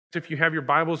If you have your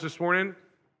Bibles this morning,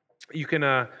 you can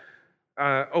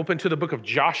open to the book of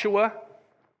Joshua.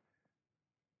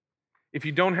 If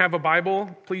you don't have a Bible,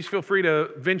 please feel free to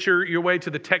venture your way to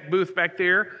the tech booth back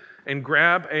there and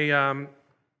grab a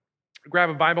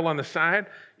Bible on the side.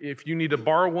 If you need to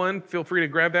borrow one, feel free to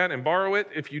grab that and borrow it.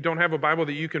 If you don't have a Bible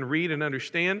that you can read and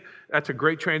understand, that's a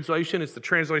great translation. It's the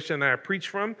translation that I preach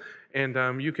from,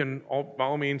 and you can, by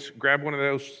all means, grab one of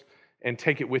those and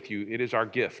take it with you. It is our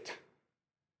gift.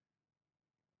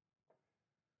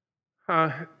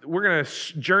 We're going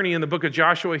to journey in the book of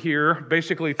Joshua here,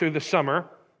 basically through the summer.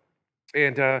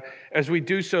 And as we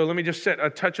do so, let me just set a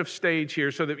touch of stage here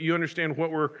so that you understand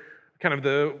what we're kind of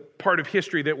the part of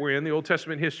history that we're in, the Old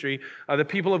Testament history. The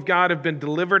people of God have been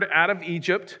delivered out of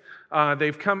Egypt.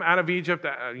 They've come out of Egypt,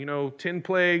 10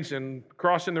 plagues and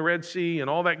crossing the Red Sea and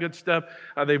all that good stuff.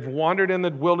 They've wandered in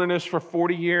the wilderness for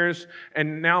 40 years,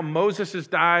 and now Moses has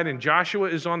died, and Joshua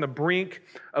is on the brink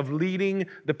of leading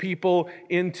the people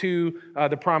into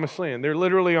the Promised Land. They're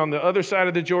literally on the other side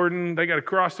of the Jordan. They got to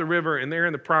cross the river, and they're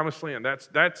in the Promised Land. That's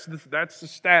the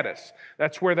status.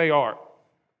 That's where they are.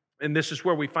 And this is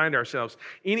where we find ourselves.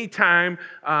 Anytime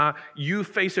you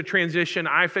face a transition,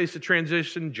 I face a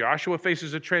transition, Joshua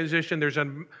faces a transition, there's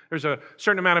a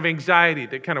certain amount of anxiety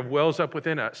that kind of wells up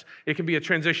within us. It can be a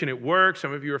transition at work.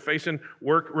 Some of you are facing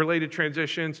work-related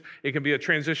transitions. It can be a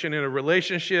transition in a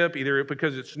relationship, either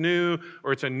because it's new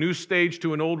or it's a new stage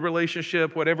to an old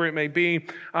relationship, whatever it may be.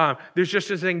 There's just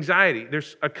this anxiety.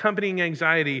 There's accompanying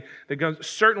anxiety that goes.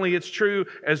 Certainly it's true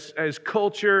as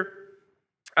culture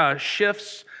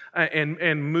shifts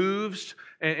and moves,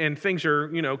 and things are,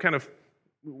 kind of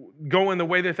going the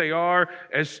way that they are.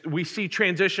 As we see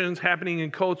transitions happening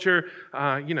in culture,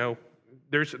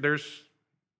 there's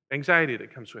anxiety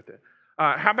that comes with it.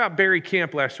 How about Barry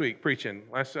Camp last week preaching?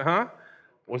 Was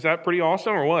that pretty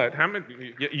awesome or what? How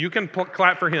many? You can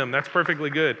clap for him. That's perfectly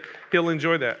good. He'll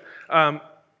enjoy that.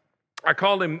 I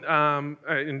called him,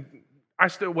 and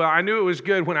I knew it was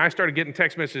good when I started getting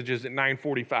text messages at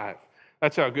 9:45.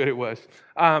 That's how good it was.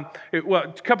 A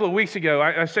couple of weeks ago,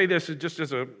 I say this just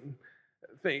as a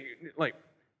thing, like,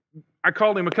 I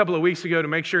called him a couple of weeks ago to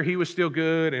make sure he was still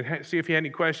good and see if he had any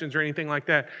questions or anything like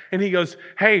that. And he goes,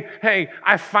 hey,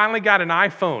 I finally got an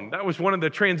iPhone. That was one of the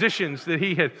transitions that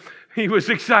he was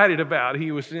excited about.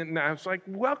 I was like,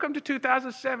 welcome to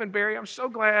 2007, Barry. I'm so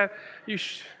glad I'm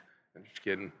just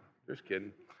kidding.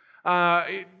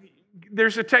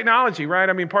 There's a technology, right?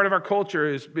 I mean, part of our culture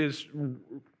is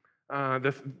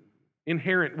the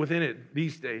inherent within it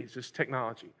these days is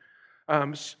technology.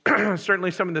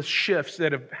 Certainly some of the shifts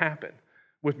that have happened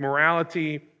with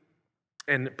morality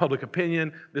and public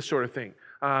opinion, this sort of thing.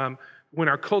 When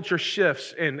our culture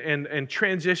shifts and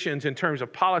transitions in terms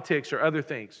of politics or other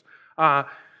things,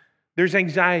 there's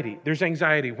anxiety. There's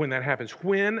anxiety when that happens.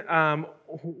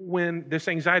 When this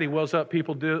anxiety wells up,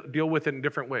 people deal with it in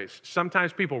different ways.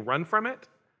 Sometimes people run from it.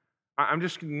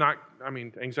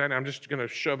 Anxiety, I'm just going to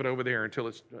shove it over there until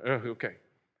it's, okay.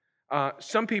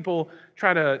 Some people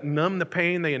try to numb the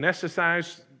pain. They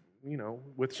anesthetize,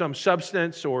 with some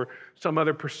substance or some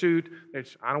other pursuit.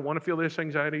 I don't want to feel this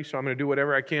anxiety, so I'm going to do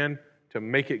whatever I can to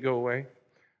make it go away.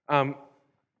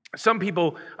 Some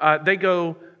people, they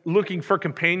go looking for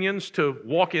companions to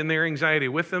walk in their anxiety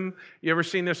with them. You ever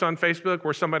seen this on Facebook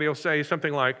where somebody will say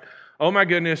something like, "Oh my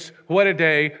goodness, what a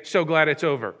day, so glad it's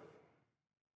over."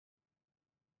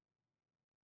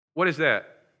 What is that?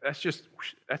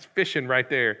 That's fishing right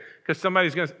there. Because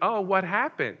somebody's going to say, "Oh, what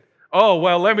happened?" "Oh,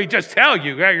 well, let me just tell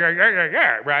you."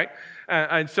 Right?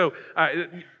 And so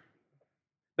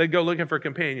they go looking for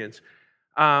companions.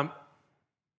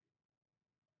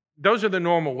 Those are the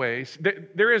normal ways.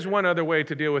 There is one other way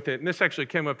to deal with it, and this actually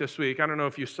came up this week. I don't know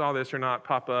if you saw this or not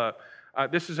pop up.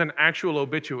 This is an actual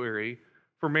obituary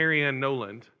for Marianne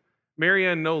Noland.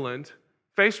 Marianne Noland,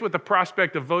 faced with the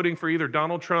prospect of voting for either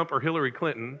Donald Trump or Hillary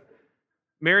Clinton,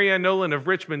 Marianne Noland of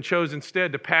Richmond chose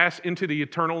instead to pass into the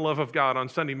eternal love of God on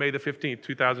Sunday, May the 15th,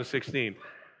 2016.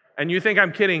 And you think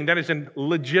I'm kidding? That is a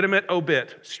legitimate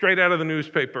obit, straight out of the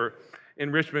newspaper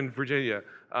in Richmond, Virginia,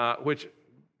 which,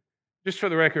 just for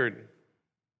the record,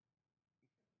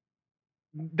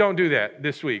 don't do that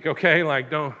this week, okay?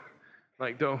 Don't.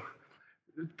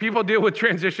 People deal with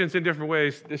transitions in different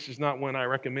ways. This is not one I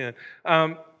recommend.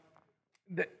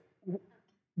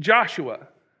 Joshua,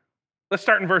 let's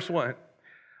start in verse 1.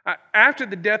 After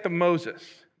the death of Moses,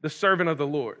 the servant of the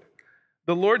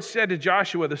Lord said to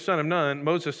Joshua, the son of Nun,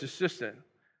 Moses' assistant,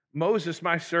 "Moses,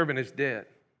 my servant, is dead.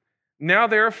 Now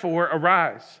therefore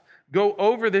arise, go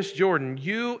over this Jordan,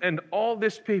 you and all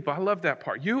this people." I love that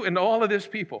part. "You and all of this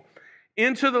people,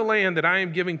 into the land that I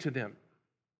am giving to them,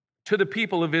 to the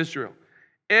people of Israel.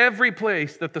 every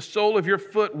place that the sole of your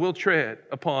foot will tread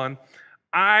upon,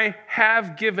 I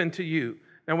have given to you.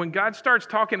 Now, when God starts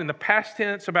talking in the past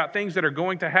tense about things that are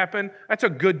going to happen, that's a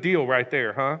good deal right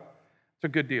there, huh? It's a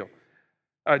good deal.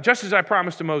 Just as I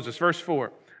promised to Moses, verse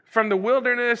 4. From the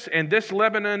wilderness and this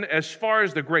Lebanon, as far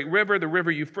as the great river, the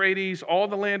river Euphrates, all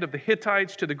the land of the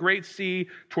Hittites to the great sea,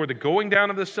 toward the going down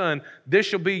of the sun, this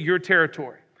shall be your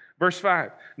territory. Verse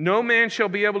 5. No man shall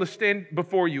be able to stand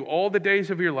before you all the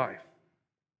days of your life.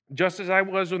 Just as I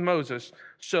was with Moses,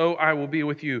 so I will be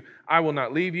with you. I will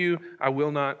not leave you. I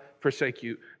will not forsake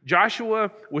you.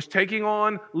 Joshua was taking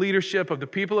on leadership of the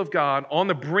people of God on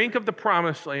the brink of the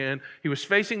promised land. He was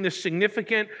facing this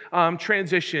significant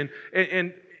transition.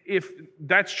 And if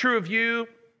that's true of you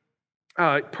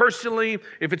personally,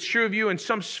 if it's true of you in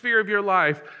some sphere of your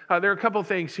life, there are a couple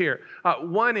things here.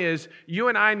 One is you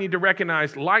and I need to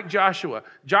recognize, like Joshua,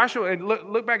 and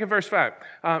look back at verse 5.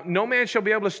 No man shall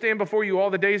be able to stand before you all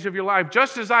the days of your life,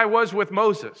 just as I was with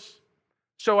Moses,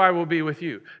 so I will be with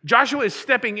you. Joshua is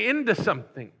stepping into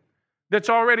something that's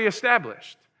already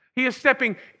established. He is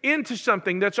stepping into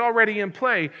something that's already in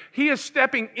play. He is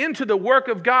stepping into the work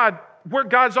of God, where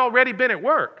God's already been at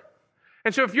work.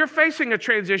 And so if you're facing a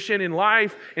transition in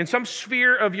life, in some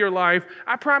sphere of your life,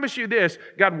 I promise you this: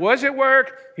 God was at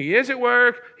work, He is at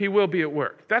work, He will be at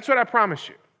work. That's what I promise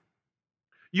you.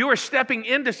 You are stepping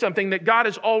into something that God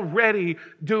is already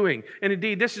doing. And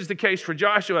indeed, this is the case for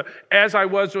Joshua. As I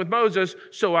was with Moses,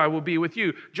 so I will be with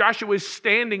you. Joshua is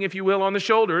standing, if you will, on the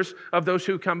shoulders of those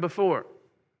who come before.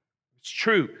 It's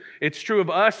true. It's true of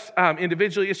us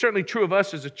individually. It's certainly true of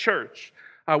us as a church.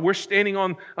 We're standing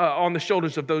on the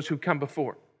shoulders of those who come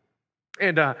before.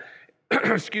 And,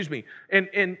 excuse me,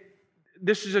 and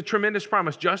this is a tremendous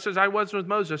promise. Just as I was with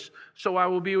Moses, so I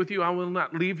will be with you. I will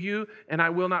not leave you, and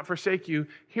I will not forsake you.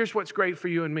 Here's what's great for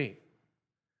you and me.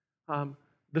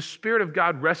 The Spirit of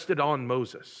God rested on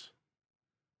Moses,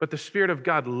 but the Spirit of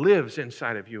God lives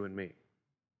inside of you and me.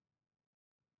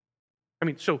 I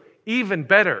mean, so even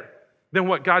better than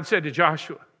what God said to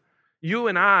Joshua. You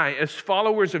and I, as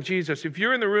followers of Jesus, if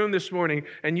you're in the room this morning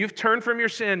and you've turned from your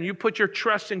sin, you put your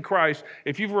trust in Christ,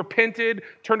 if you've repented,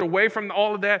 turned away from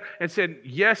all of that and said,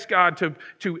 yes, God,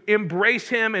 to embrace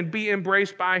Him and be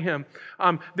embraced by Him,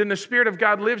 then the Spirit of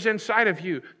God lives inside of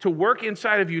you, to work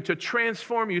inside of you, to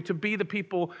transform you, to be the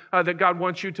people that God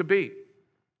wants you to be.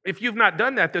 If you've not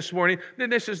done that this morning, then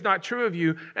this is not true of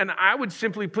you. And I would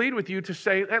simply plead with you to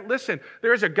say, listen,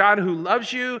 there is a God who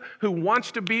loves you, who wants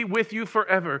to be with you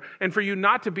forever, and for you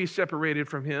not to be separated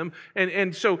from Him.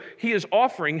 And so He has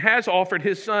offered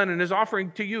His Son, and is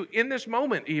offering to you in this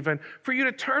moment even, for you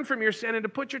to turn from your sin and to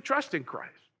put your trust in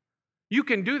Christ. You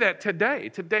can do that today.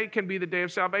 Today can be the day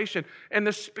of salvation. And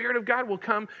the Spirit of God will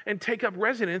come and take up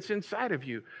residence inside of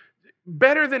you.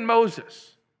 Better than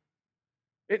Moses.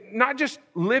 Not just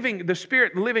the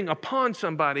Spirit living upon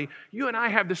somebody, you and I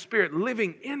have the Spirit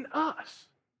living in us.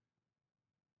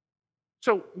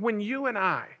 So when you and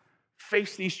I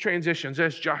face these transitions,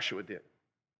 as Joshua did,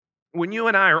 when you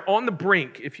and I are on the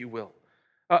brink, if you will,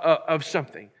 of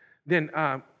something, then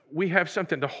we have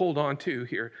something to hold on to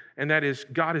here, and that is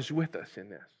God is with us in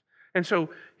this. And so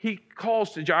He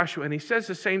calls to Joshua, and He says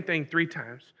the same thing 3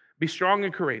 times. Be strong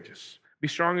and courageous. Be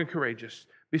strong and courageous.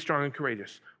 Be strong and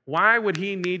courageous. Why would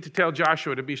He need to tell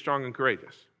Joshua to be strong and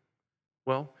courageous?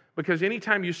 Well, because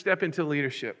anytime you step into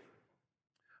leadership,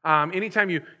 anytime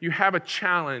you have a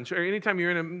challenge, or anytime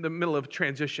you're in the middle of a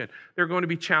transition, there are going to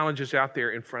be challenges out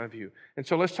there in front of you. And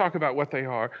so let's talk about what they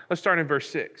are. Let's start in verse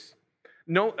 6.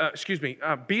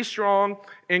 Be strong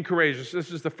and courageous.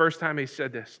 This is the first time He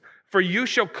said this. For you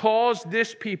shall cause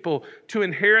this people to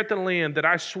inherit the land that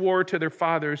I swore to their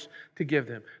fathers to give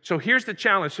them. So here's the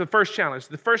challenge, the first challenge.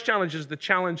 The first challenge is the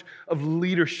challenge of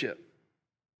leadership.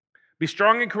 Be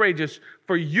strong and courageous,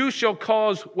 for you shall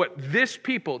cause this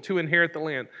people to inherit the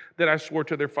land that I swore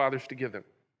to their fathers to give them.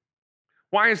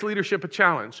 Why is leadership a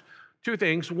challenge? 2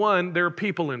 things. One, there are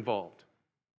people involved.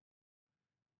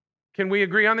 Can we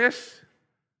agree on this?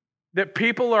 That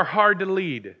people are hard to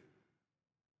lead.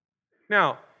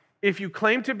 Now, if you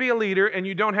claim to be a leader and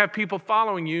you don't have people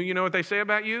following you, you know what they say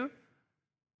about you?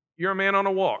 You're a man on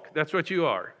a walk. That's what you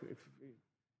are. If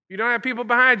you don't have people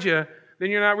behind you,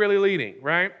 then you're not really leading,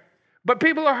 right? But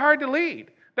people are hard to lead.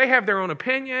 They have their own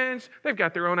opinions. They've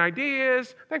got their own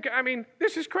ideas.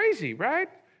 This is crazy, right?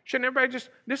 Shouldn't everybody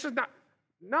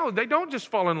no, they don't just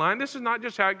fall in line. This is not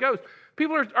just how it goes.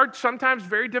 People are sometimes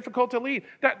very difficult to lead.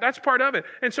 That's part of it.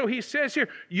 And so He says here,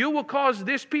 you will cause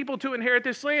this people to inherit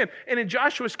this land. And in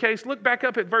Joshua's case, look back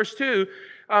up at verse 2,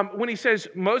 when he says,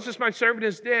 Moses, my servant,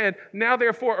 is dead. Now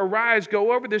therefore arise,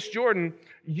 go over this Jordan,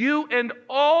 you and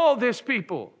all this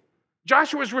people.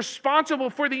 Joshua is responsible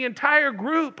for the entire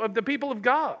group of the people of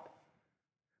God.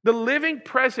 The living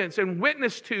presence and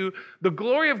witness to the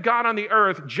glory of God on the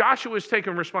earth, Joshua is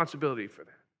taking responsibility for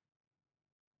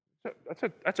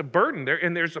that. That's a burden there,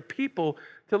 and there's a people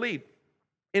to lead.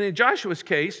 And in Joshua's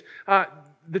case,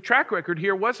 the track record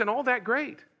here wasn't all that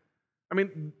great. I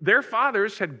mean, their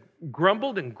fathers had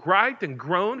grumbled and griped and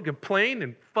groaned, and complained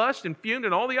and fussed and fumed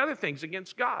and all the other things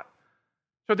against God.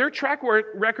 So their track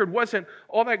record wasn't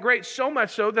all that great, so much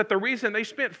so that the reason they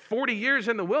spent 40 years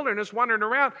in the wilderness wandering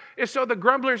around is so the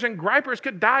grumblers and gripers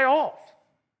could die off.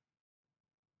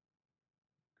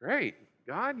 Great.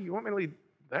 God, you want me to lead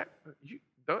that?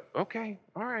 Okay,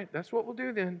 all right, that's what we'll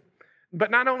do then.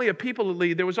 But not only a people to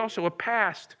lead, there was also a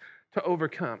past to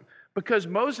overcome, because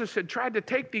Moses had tried to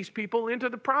take these people into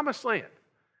the promised land.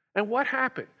 And what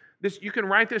happened? You can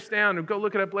write this down and go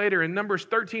look it up later in Numbers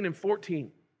 13 and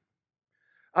 14.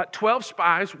 12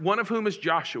 spies, one of whom is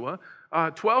Joshua,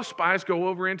 12 spies go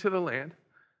over into the land.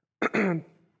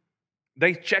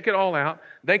 They check it all out.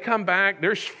 They come back.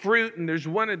 There's fruit, and there's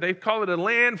one, they call it a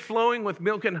land flowing with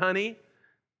milk and honey,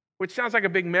 which sounds like a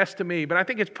big mess to me, but I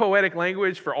think it's poetic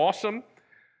language for awesome.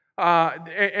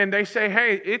 And they say,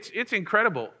 hey, it's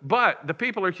incredible, but the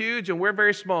people are huge and we're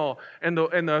very small, and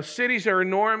the cities are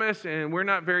enormous and we're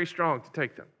not very strong to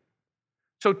take them.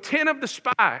 So 10 of the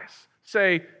spies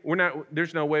say,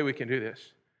 there's no way we can do this.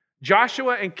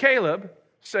 Joshua and Caleb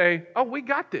say, oh, we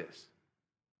got this.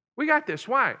 We got this.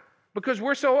 Why? Because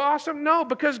we're so awesome? No,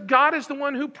 because God is the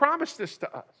one who promised this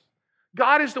to us.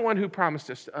 God is the one who promised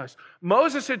this to us.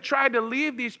 Moses had tried to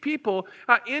lead these people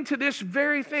into this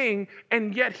very thing,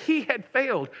 and yet he had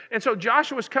failed. And so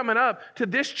Joshua's coming up to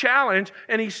this challenge,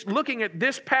 and he's looking at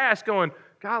this past going,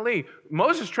 golly,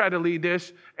 Moses tried to lead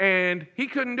this, and he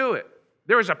couldn't do it.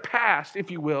 There was a past,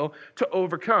 if you will, to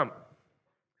overcome.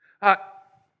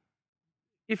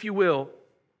 If you will,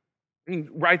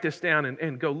 write this down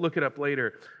and go look it up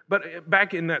later. But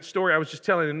back in that story I was just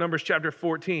telling in Numbers chapter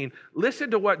 14,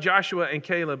 listen to what Joshua and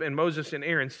Caleb and Moses and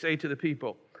Aaron say to the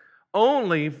people.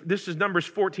 Only, this is Numbers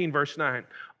 14, verse 9,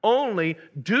 only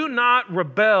do not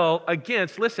rebel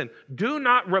against, listen, do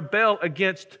not rebel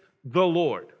against the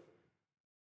Lord.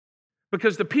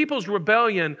 Because the people's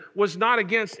rebellion was not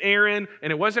against Aaron,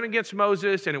 and it wasn't against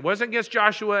Moses, and it wasn't against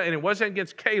Joshua, and it wasn't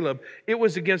against Caleb. It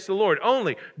was against the Lord.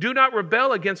 Only, do not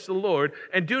rebel against the Lord,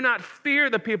 and do not fear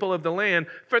the people of the land,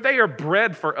 for they are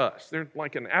bread for us. They're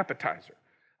like an appetizer.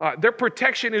 Their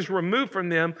protection is removed from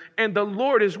them, and the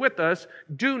Lord is with us.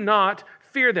 Do not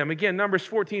fear them. Again, Numbers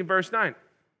 14, verse 9.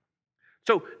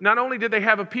 So not only did they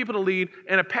have a people to lead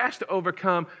and a past to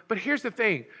overcome, but here's the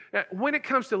thing. When it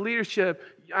comes to leadership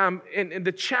and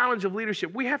the challenge of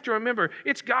leadership, we have to remember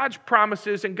it's God's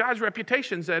promises and God's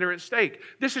reputations that are at stake.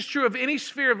 This is true of any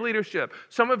sphere of leadership.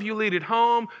 Some of you lead at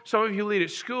home. Some of you lead at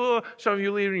school. Some of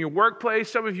you lead in your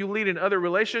workplace. Some of you lead in other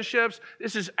relationships.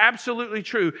 This is absolutely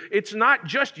true. It's not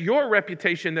just your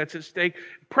reputation that's at stake.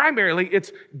 Primarily,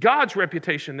 it's God's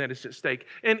reputation that is at stake.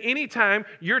 And anytime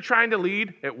you're trying to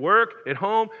lead at work, at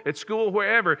home, at school,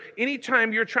 wherever,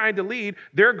 anytime you're trying to lead,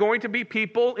 there are going to be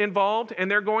people involved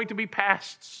and there are going to be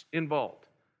pasts involved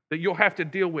that you'll have to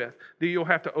deal with, that you'll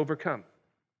have to overcome.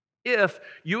 If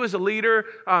you as a leader,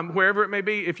 wherever it may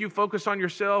be, if you focus on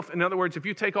yourself, in other words, if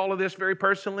you take all of this very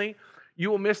personally, you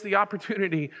will miss the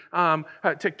opportunity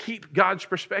to keep God's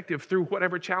perspective through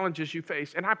whatever challenges you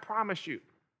face. And I promise you,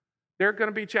 there are going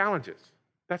to be challenges.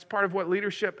 That's part of what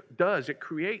leadership does. It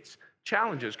creates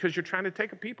challenges because you're trying to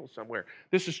take a people somewhere.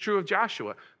 This is true of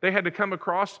Joshua. They had to come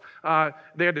across,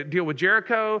 they had to deal with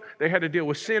Jericho. They had to deal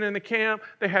with sin in the camp.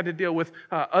 They had to deal with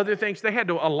other things. They had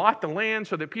to allot the land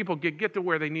so that people could get to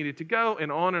where they needed to go,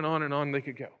 and on and on and on they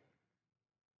could go.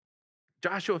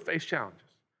 Joshua faced challenges.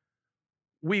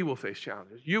 We will face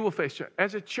challenges. You will face challenges.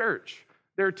 As a church,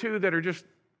 there are two that are just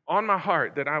on my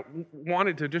heart that I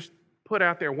wanted to just put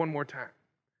out there one more time.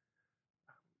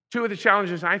 Two of the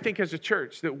challenges I think as a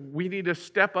church that we need to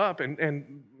step up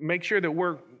and make sure that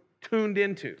we're tuned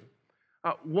into.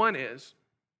 One is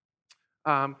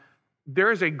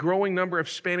there is a growing number of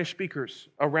Spanish speakers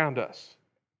around us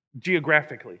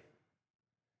geographically.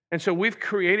 And so we've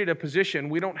created a position.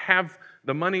 We don't have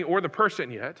the money or the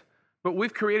person yet, but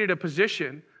we've created a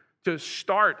position to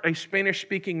start a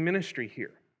Spanish-speaking ministry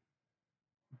here.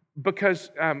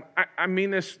 Because I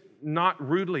mean this not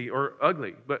rudely or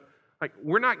ugly, but like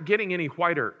we're not getting any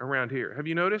whiter around here. Have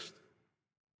you noticed?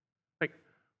 Like,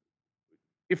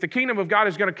 if the kingdom of God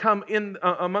is going to come in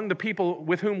among the people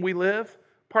with whom we live,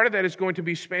 part of that is going to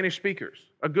be Spanish speakers.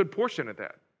 A good portion of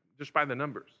that, just by the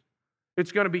numbers.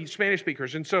 It's going to be Spanish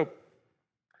speakers. And so,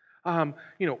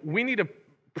 we need to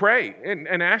Pray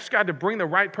and ask God to bring the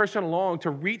right person along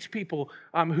to reach people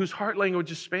whose heart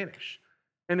language is Spanish.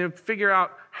 And then figure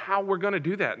out how we're going to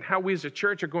do that and how we as a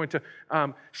church are going to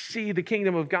see the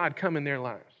kingdom of God come in their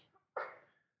lives.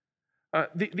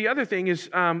 The other thing is,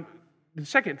 the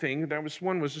second thing,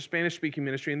 one was the Spanish-speaking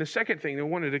ministry, and the second thing they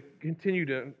wanted to continue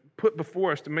to put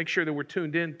before us to make sure that we're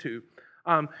tuned into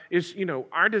is,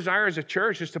 our desire as a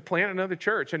church is to plant another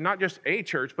church, and not just a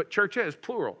church, but churches,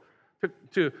 plural,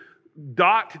 to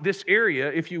dot this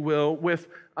area, if you will, with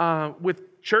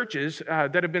churches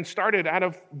that have been started out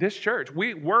of this church.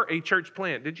 We were a church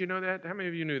plant. Did you know that? How many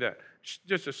of you knew that?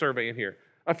 Just a survey in here.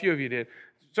 A few of you did.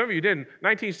 Some of you didn't.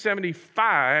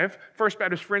 1975, First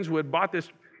Baptist Friendswood bought this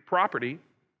property,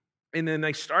 and then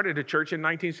they started a church in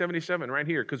 1977 right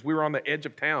here because we were on the edge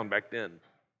of town back then.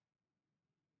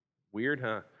 Weird,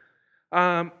 huh?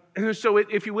 So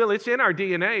if you will, it's in our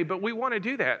DNA, but we want to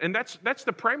do that. And that's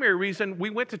the primary reason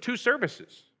we went to 2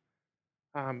 services.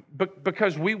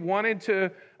 Because we wanted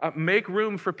to make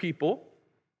room for people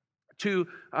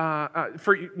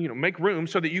make room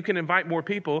so that you can invite more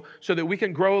people, so that we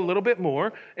can grow a little bit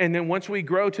more. And then once we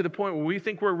grow to the point where we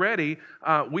think we're ready,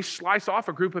 we slice off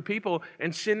a group of people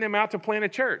and send them out to plant a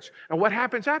church. And what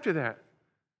happens after that?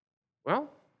 Well,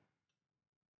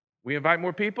 we invite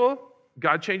more people.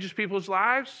 God changes people's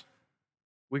lives.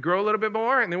 We grow a little bit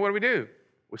more, and then what do?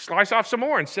 We slice off some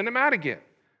more and send them out again.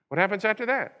 What happens after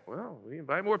that? Well, we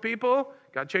invite more people.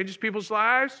 God changes people's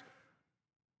lives.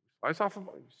 Slice off,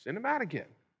 send them out again.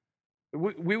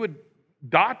 We would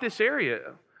dot this area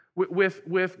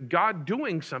with God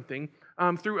doing something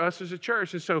through us as a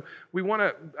church. And so we want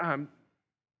to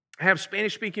have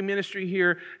Spanish-speaking ministry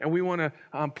here, and we want to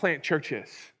plant churches,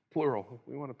 plural.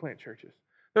 We want to plant churches.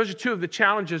 Those are 2 of the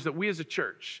challenges that we as a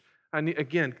church,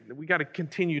 again, we got to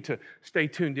continue to stay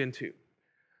tuned into.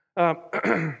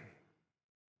 The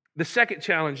second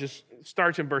challenge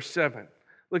starts in verse 7.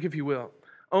 Look, if you will.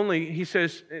 Only, he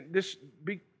says,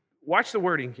 watch the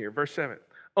wording here, verse 7.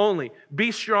 Only,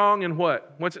 be strong and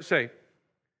what? What's it say?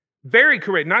 Very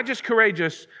courageous. Not just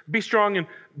courageous, be strong and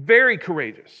very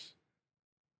courageous.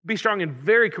 Be strong and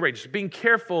very courageous, being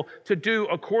careful to do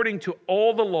according to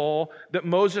all the law that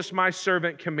Moses, my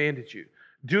servant, commanded you.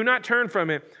 Do not turn from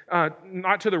it,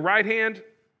 not to the right hand,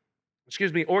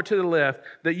 or to the left,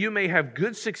 that you may have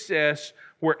good success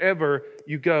wherever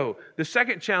you go. The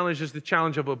second challenge is the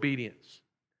challenge of obedience.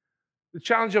 The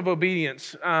challenge of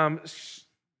obedience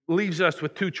leaves us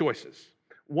with 2 choices.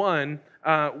 One,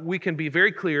 we can be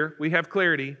very clear, we have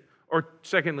clarity, or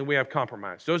secondly, we have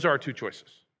compromise. Those are our 2 choices.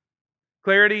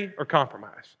 Clarity or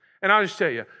compromise. And I'll just tell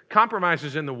you, compromise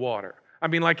is in the water. I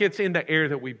mean, like it's in the air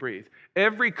that we breathe.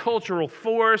 Every cultural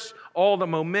force, all the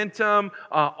momentum,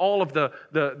 all of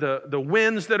the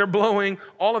winds that are blowing,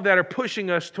 all of that are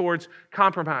pushing us towards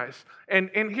compromise.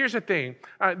 And here's the thing,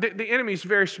 the enemy's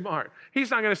very smart. He's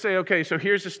not going to say, okay, so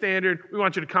here's the standard. We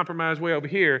want you to compromise way over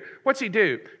here. What's he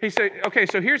do? He say, okay,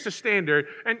 so here's the standard.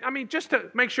 And I mean, just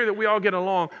to make sure that we all get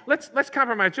along, let's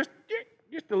compromise just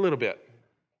a little bit.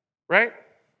 Right?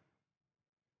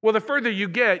 Well, the further you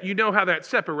get, you know how that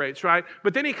separates, right?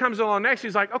 But then he comes along next,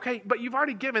 he's like, okay, but you've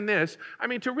already given this. I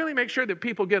mean, to really make sure that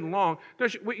people get along,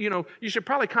 you should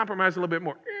probably compromise a little bit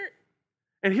more.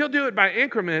 And he'll do it by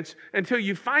increments until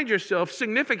you find yourself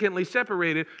significantly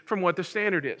separated from what the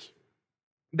standard is.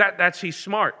 He's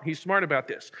smart. He's smart about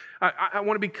this. I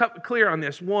want to be clear on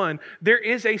this. One, there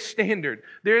is a standard.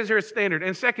 There is a standard.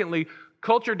 And secondly,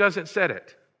 culture doesn't set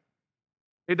it.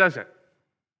 It doesn't.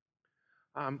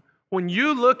 When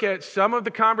you look at some of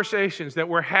the conversations that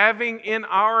we're having in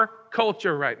our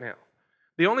culture right now,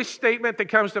 the only statement that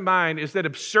comes to mind is that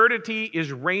absurdity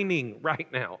is reigning right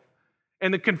now.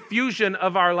 And the confusion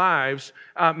of our lives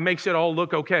makes it all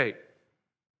look okay.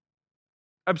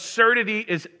 Absurdity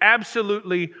is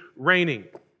absolutely reigning.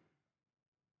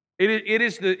 It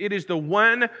is the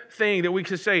one thing that we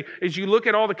can say is you look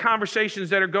at all the conversations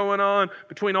that are going on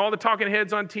between all the talking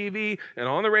heads on TV and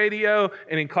on the radio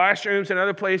and in classrooms and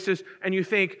other places, and you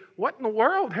think, what in the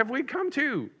world have we come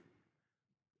to?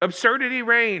 Absurdity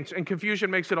reigns and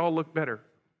confusion makes it all look better.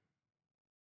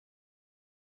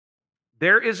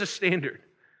 There is a standard,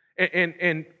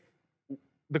 and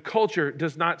the culture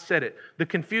does not set it. The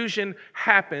confusion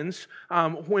happens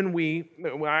when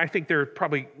I think there are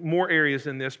probably more areas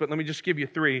in this, but let me just give you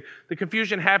 3. The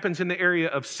confusion happens in the area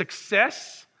of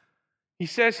success. He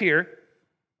says here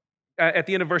at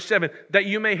the end of verse 7, that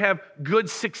you may have good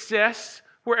success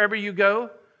wherever you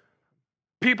go.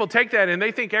 People take that and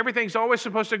they think everything's always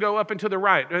supposed to go up and to the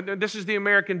right. This is the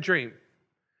American dream.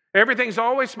 Everything's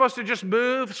always supposed to just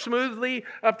move smoothly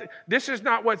up. This is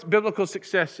not what biblical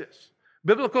success is.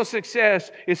 Biblical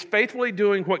success is faithfully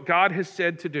doing what God has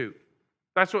said to do.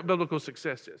 That's what biblical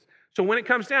success is. So when it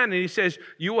comes down and he says,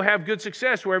 you will have good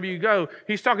success wherever you go,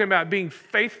 he's talking about being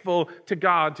faithful to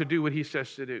God to do what he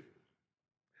says to do.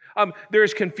 There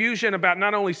is confusion about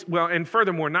not only, well, and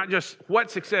furthermore, not just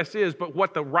what success is, but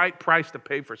what the right price to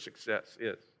pay for success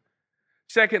is.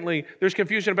 Secondly, there's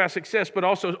confusion about success, but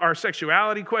also our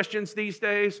sexuality questions these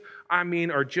days,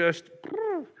 are just,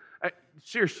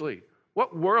 seriously,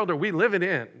 what world are we living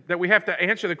in that we have to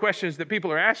answer the questions that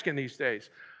people are asking these days?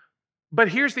 But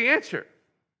here's the answer.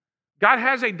 God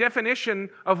has a definition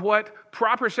of what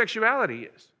proper sexuality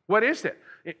is. What is it?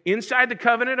 Inside the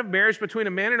covenant of marriage between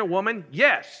a man and a woman,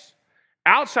 yes.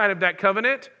 Outside of that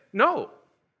covenant, no.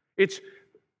 It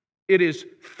is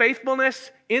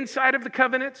faithfulness inside of the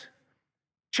covenant,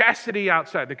 chastity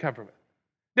outside the covenant.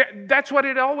 That's what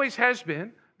it always has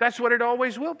been. That's what it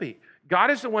always will be. God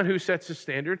is the one who sets the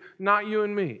standard, not you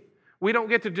and me. We don't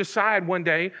get to decide one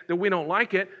day that we don't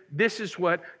like it. This is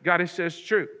what God has said is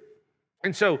true.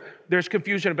 And so there's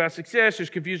confusion about success, there's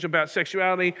confusion about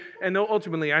sexuality, and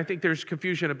ultimately I think there's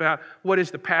confusion about what is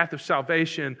the path of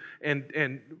salvation.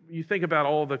 And you think about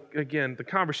all the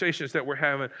conversations that we're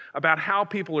having about how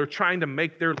people are trying to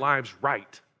make their lives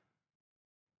right.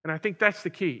 And I think that's the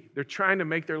key. They're trying to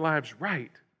make their lives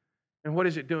right. And what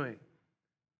is it doing?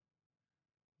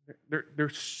 They're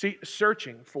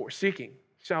seeking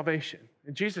salvation.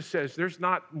 And Jesus says there's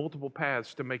not multiple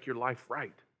paths to make your life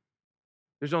right.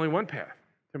 There's only one path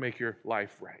to make your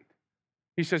life right.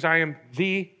 He says, I am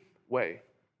the way,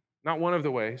 not one of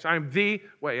the ways. I am the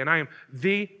way, and I am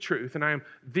the truth, and I am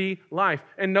the life.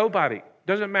 And nobody,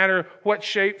 doesn't matter what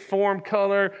shape, form,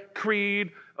 color,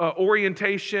 creed,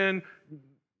 orientation,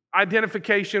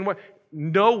 identification,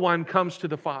 no one comes to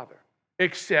the Father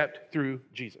except through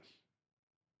Jesus.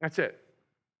 That's it.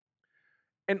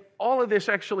 And all of this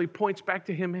actually points back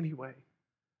to him anyway.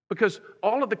 Because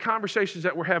all of the conversations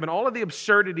that we're having, all of the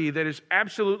absurdity that is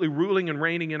absolutely ruling and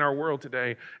reigning in our world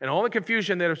today, and all the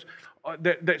confusion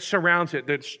that surrounds it,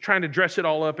 that's trying to dress it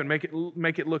all up and make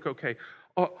it look okay,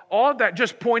 all of that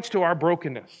just points to our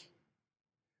brokenness.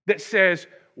 That says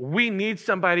we need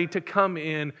somebody to come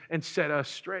in and set us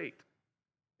straight.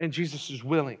 And Jesus is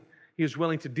willing. He is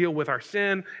willing to deal with our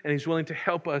sin, and he's willing to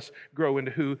help us grow into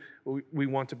who we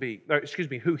want to be.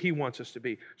 Who he wants us to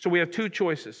be. So we have two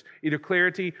choices, either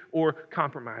clarity or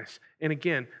compromise. And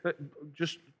again,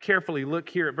 just carefully look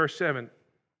here at verse 7.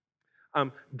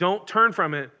 Don't turn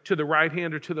from it to the right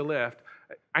hand or to the left.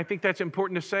 I think that's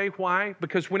important to say. Why?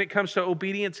 Because when it comes to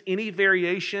obedience, any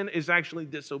variation is actually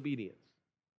disobedience.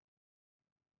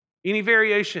 Any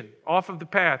variation off of the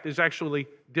path is actually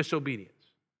disobedience.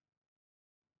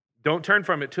 Don't turn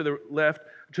from it to the left,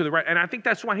 to the right. And I think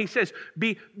that's why he says,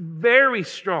 be very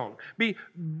strong. Be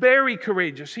very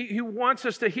courageous. He wants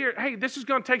us to hear, hey, this is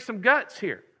going to take some guts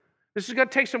here. This is going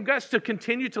to take some guts to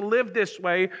continue to live this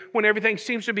way when everything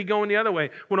seems to be going the other way.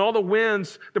 When all the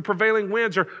winds, the prevailing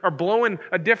winds are blowing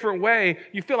a different way,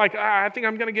 you feel like, I think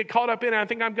I'm going to get caught up in it. I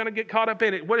think I'm going to get caught up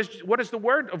in it. What is the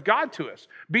word of God to us?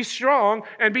 Be strong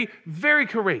and be very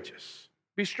courageous.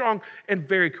 Be strong and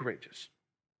very courageous.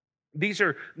 These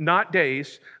are not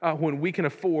days when we can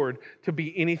afford to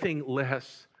be anything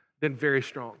less than very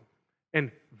strong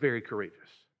and very courageous.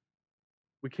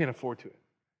 We can't afford to it.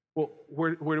 Well,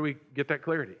 where do we get that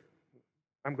clarity?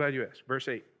 I'm glad you asked. Verse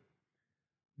 8.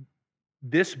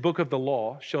 This book of the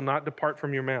law shall not depart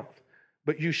from your mouth,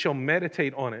 but you shall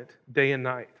meditate on it day and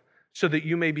night, so that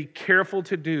you may be careful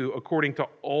to do according to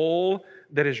all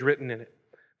that is written in it.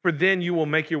 For then you will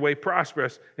make your way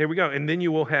prosperous. Here we go. And then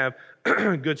you will have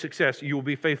good success. You will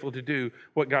be faithful to do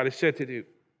what God has said to do.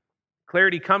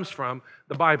 Clarity comes from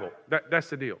the Bible. That's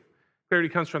the deal. Clarity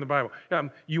comes from the Bible.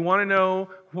 You want to know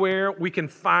where we can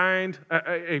find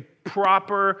a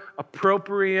proper,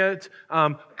 appropriate,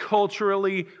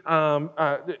 culturally,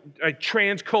 a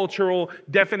transcultural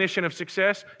definition of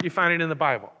success? You find it in the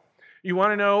Bible. You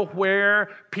want to know where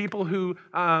people who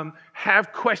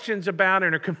have questions about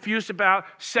and are confused about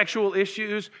sexual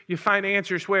issues, you find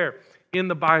answers where? In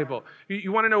the Bible.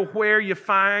 You want to know where you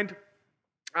find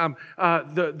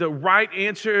the right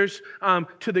answers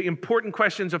to the important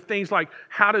questions of things like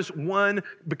how does one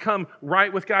become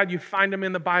right with God? You find them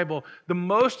in the Bible. The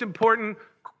most important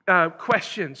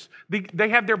questions, they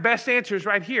have their best answers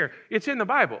right here. It's in the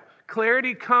Bible.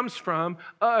 Clarity comes from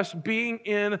us being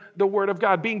in the Word of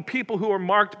God, being people who are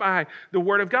marked by the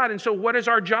Word of God. And so what is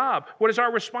our job? What is our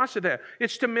response to that?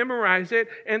 It's to memorize it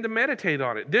and to meditate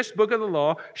on it. This book of the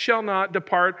law shall not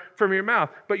depart from your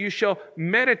mouth, but you shall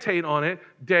meditate on it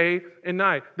day and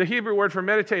night. The Hebrew word for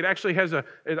meditate actually has a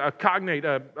cognate,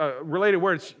 a related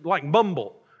word. It's like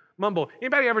mumble. Mumble.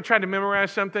 Anybody ever tried to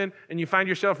memorize something and you find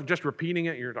yourself just repeating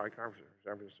it? You're like,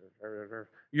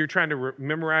 you're trying to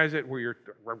memorize it where you're,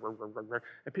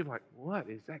 and people are like, what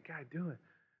is that guy doing?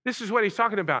 This is what he's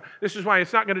talking about. This is why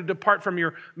it's not going to depart from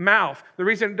your mouth. The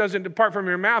reason it doesn't depart from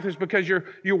your mouth is because you're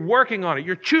working on it.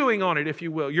 You're chewing on it, if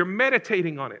you will. You're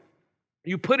meditating on it.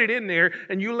 You put it in there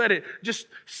and you let it just,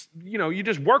 you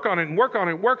just work on it and work on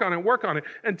it, work on it, work on it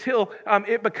until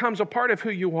it becomes a part of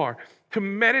who you are. To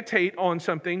meditate on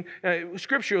something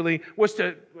scripturally was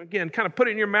to, again, kind of put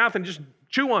it in your mouth and just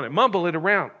chew on it, mumble it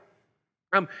around.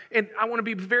 And I want to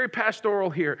be very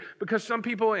pastoral here because some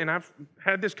people, and I've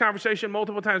had this conversation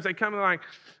multiple times, they come and like,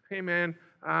 hey man,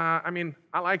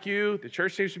 I like you. The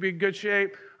church seems to be in good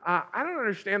shape. I don't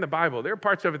understand the Bible. There are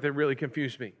parts of it that really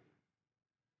confuse me.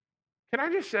 Can I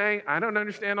just say, I don't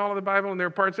understand all of the Bible, and there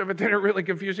are parts of it that are really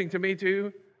confusing to me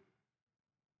too?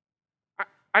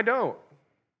 I don't.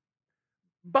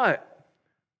 But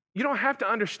you don't have to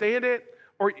understand it,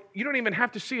 or you don't even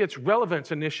have to see its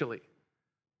relevance initially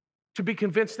to be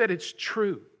convinced that it's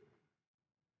true.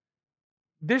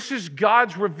 This is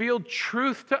God's revealed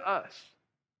truth to us.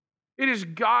 It is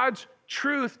God's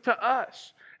truth to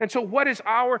us. And so what is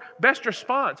our best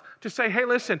response? To say, hey,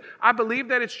 listen, I believe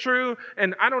that it's true,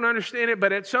 and I don't understand it,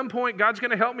 but at some point, God's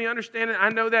going to help me understand it. I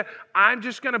know that. I'm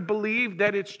just going to believe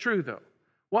that it's true, though.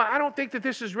 Well, I don't think that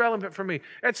this is relevant for me.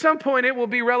 At some point, it will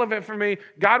be relevant for me.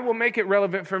 God will make it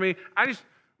relevant for me.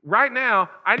 Right now,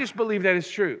 I just believe that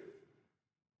it's true.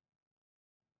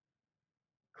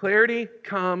 Clarity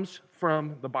comes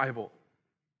from the Bible.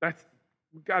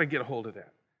 We've got to get a hold of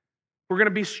that. We're going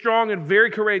to be strong and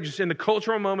very courageous in the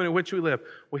cultural moment in which we live.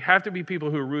 We have to be people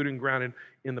who are rooted and grounded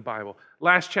in the Bible.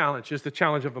 Last challenge is the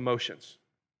challenge of emotions.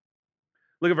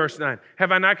 Look at verse 9.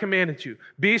 Have I not commanded you?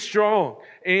 Be strong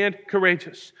and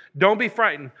courageous. Don't be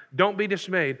frightened. Don't be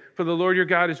dismayed, for the Lord your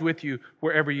God is with you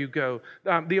wherever you go.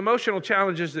 The emotional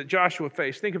challenges that Joshua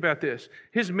faced, think about this.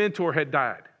 His mentor had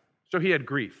died, so he had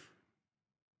grief.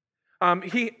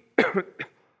 Excuse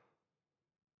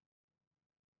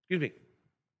me.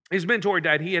 His mentor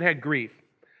died. He had grief.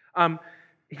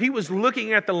 He was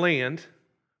looking at the land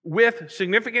with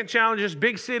significant challenges,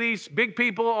 big cities, big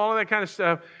people, all of that kind of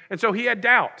stuff. And so he had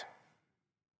doubt.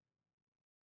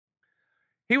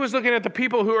 He was looking at the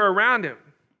people who are around him.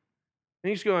 And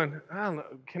he's going, I don't know,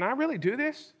 can I really do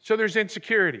this? So there's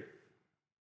insecurity.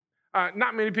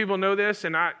 Not many people know this,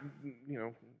 and I,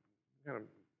 kind of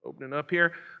opening up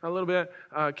here a little bit,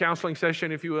 counseling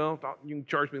session, if you will. You can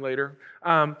charge me later.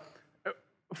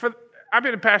 I've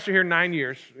been a pastor here 9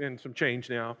 years and some change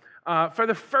now. For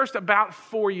the first about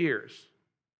 4 years,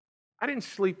 I didn't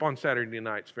sleep on Saturday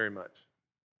nights very much.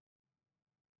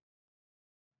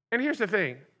 And here's the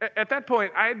thing. At that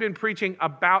point, I had been preaching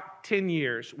about 10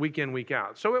 years, week in, week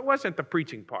out. So it wasn't the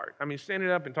preaching part. I mean, standing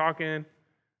up and talking,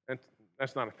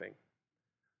 that's not a thing.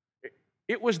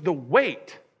 It was the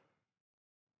weight.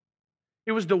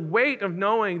 It was the weight of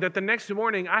knowing that the next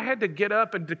morning I had to get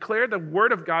up and declare the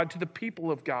word of God to the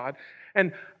people of God.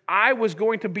 And I was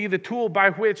going to be the tool by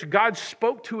which God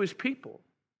spoke to his people.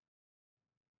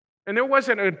 And there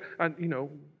wasn't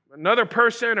another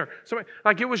person or somebody.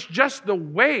 Like, it was just the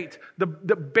weight, the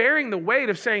bearing the weight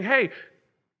of saying, hey,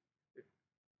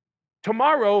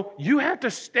 tomorrow you have to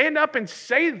stand up and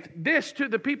say this to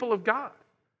the people of God.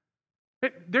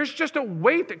 There's just a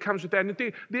weight that comes with that, and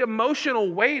the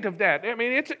emotional weight of that. I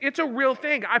mean, it's a real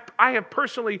thing. I have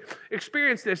personally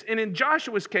experienced this, and in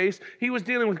Joshua's case, he was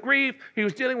dealing with grief, he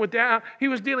was dealing with doubt, he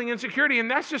was dealing with insecurity, and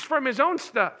that's just from his own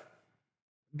stuff.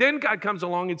 Then God comes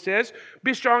along and says,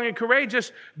 be strong and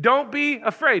courageous. Don't be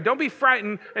afraid. Don't be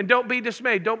frightened, and don't be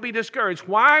dismayed. Don't be discouraged.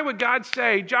 Why would God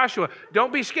say, Joshua,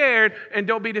 don't be scared and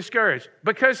don't be discouraged?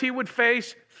 Because he would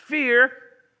face fear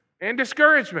and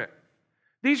discouragement.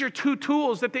 These are two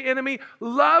tools that the enemy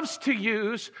loves to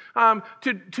use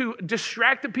to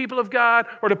distract the people of God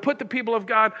or to put the people of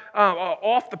God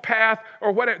off the path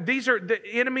or whatever. The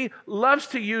enemy loves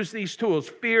to use these tools,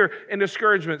 fear and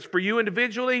discouragements, for you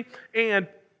individually and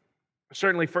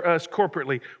certainly for us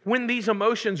corporately. When these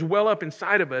emotions well up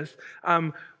inside of us,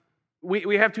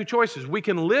 we have two choices. We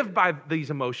can live by these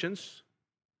emotions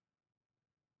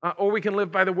or we can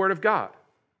live by the Word of God.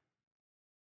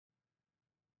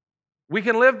 We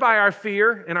can live by our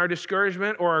fear and our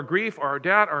discouragement or our grief or our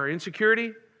doubt or our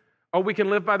insecurity, or we can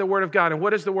live by the Word of God. And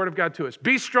what is the Word of God to us?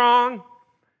 Be strong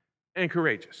and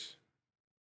courageous.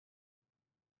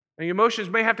 And your emotions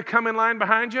may have to come in line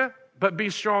behind you, but be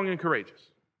strong and courageous.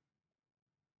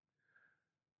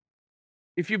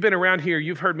 If you've been around here,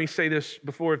 you've heard me say this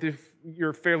before. If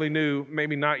you're fairly new,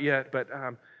 maybe not yet, but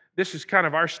this is kind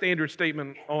of our standard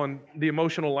statement on the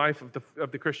emotional life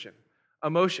of the Christian.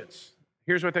 Emotions,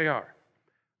 here's what they are.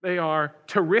 They are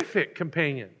terrific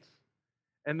companions,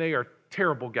 and they are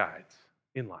terrible guides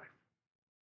in life.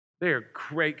 They are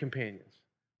great companions,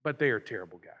 but they are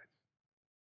terrible guides.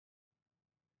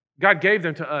 God gave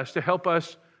them to us to help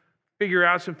us figure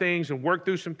out some things and work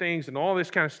through some things and all this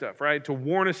kind of stuff, right? To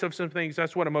warn us of some things.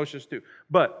 That's what emotions do.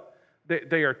 But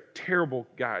they are terrible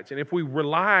guides. And if we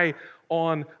rely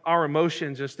on our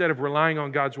emotions instead of relying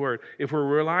on God's word, if we're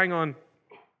relying on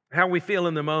how we feel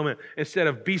in the moment instead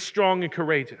of be strong and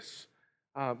courageous,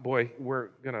 boy, we're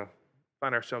going to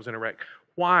find ourselves in a wreck.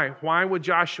 Why? Why would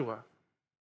God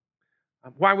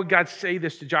say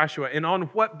this to Joshua? And on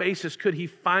what basis could he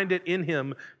find it in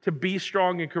him to be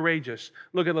strong and courageous?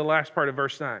 Look at the last part of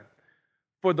verse 9.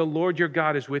 For the Lord your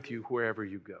God is with you wherever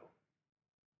you go.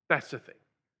 That's the thing.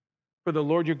 For the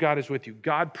Lord your God is with you.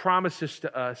 God promises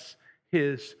to us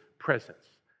his presence.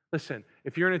 Listen,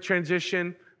 if you're in a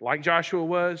transition like Joshua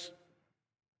was,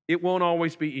 it won't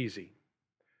always be easy.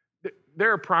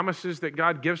 There are promises that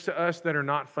God gives to us that are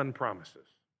not fun promises,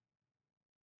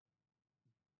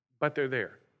 but they're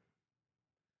there.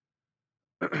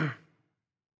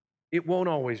 It won't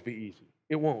always be easy.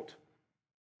 It won't.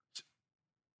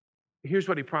 Here's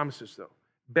what he promises, though.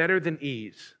 Better than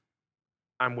ease,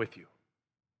 I'm with you.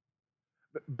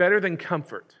 Better than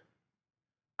comfort,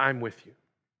 I'm with you.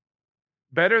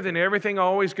 Better than everything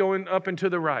always going up and to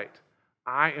the right,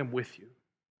 I am with you.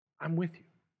 I'm with you.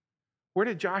 Where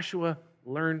did Joshua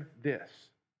learn this?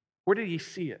 Where did he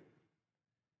see it?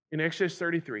 In Exodus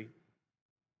 33,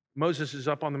 Moses is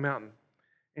up on the mountain,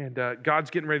 and God's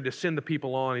getting ready to send the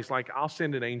people on. He's like, I'll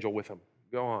send an angel with them.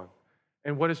 Go on.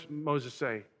 And what does Moses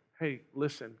say? Hey,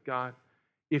 listen, God,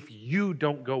 if you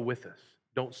don't go with us,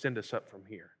 don't send us up from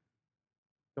here.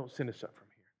 Don't send us up from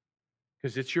here.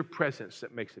 Because it's your presence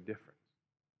that makes a difference.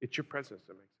 It's your presence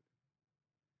that makes a difference.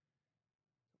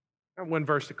 I have one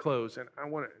verse to close, and I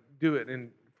want to do it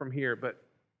from here, but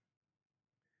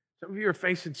some of you are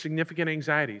facing significant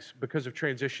anxieties because of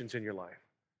transitions in your life,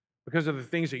 because of the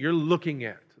things that you're looking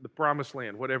at, the promised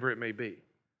land, whatever it may be.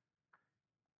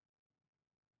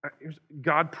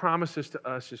 God promises to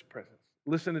us his presence.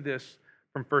 Listen to this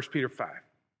from 1 Peter 5.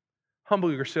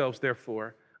 Humble yourselves,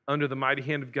 therefore, under the mighty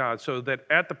hand of God, so that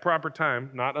at the proper time,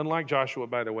 not unlike Joshua,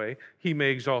 by the way, he may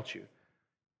exalt you.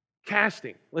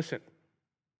 Casting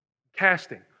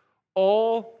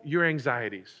all your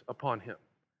anxieties upon him.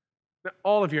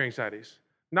 All of your anxieties,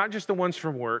 not just the ones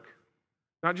from work,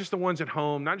 not just the ones at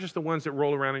home, not just the ones that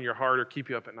roll around in your heart or keep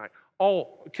you up at night.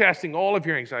 Casting all of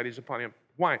your anxieties upon him.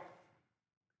 Why?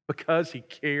 Because he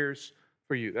cares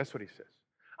for you. That's what he says.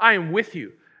 I am with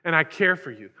you and I care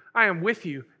for you. I am with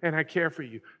you and I care for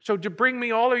you. So to bring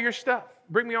me all of your stuff,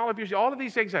 bring me all of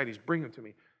these anxieties, bring them to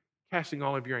me. Casting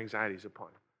all of your anxieties upon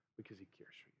him because he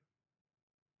cares for you.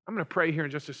 I'm going to pray here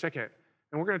in just a second,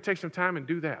 and we're going to take some time and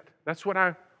do that. That's what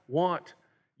I want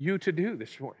you to do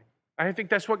this morning. I think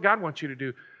that's what God wants you to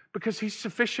do because he's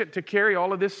sufficient to carry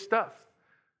all of this stuff.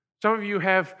 Some of you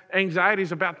have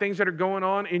anxieties about things that are going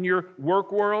on in your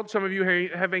work world. Some of you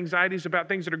have anxieties about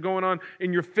things that are going on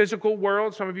in your physical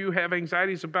world. Some of you have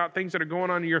anxieties about things that are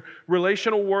going on in your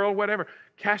relational world, whatever.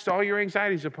 Cast all your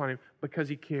anxieties upon him because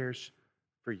he cares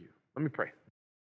for you. Let me pray.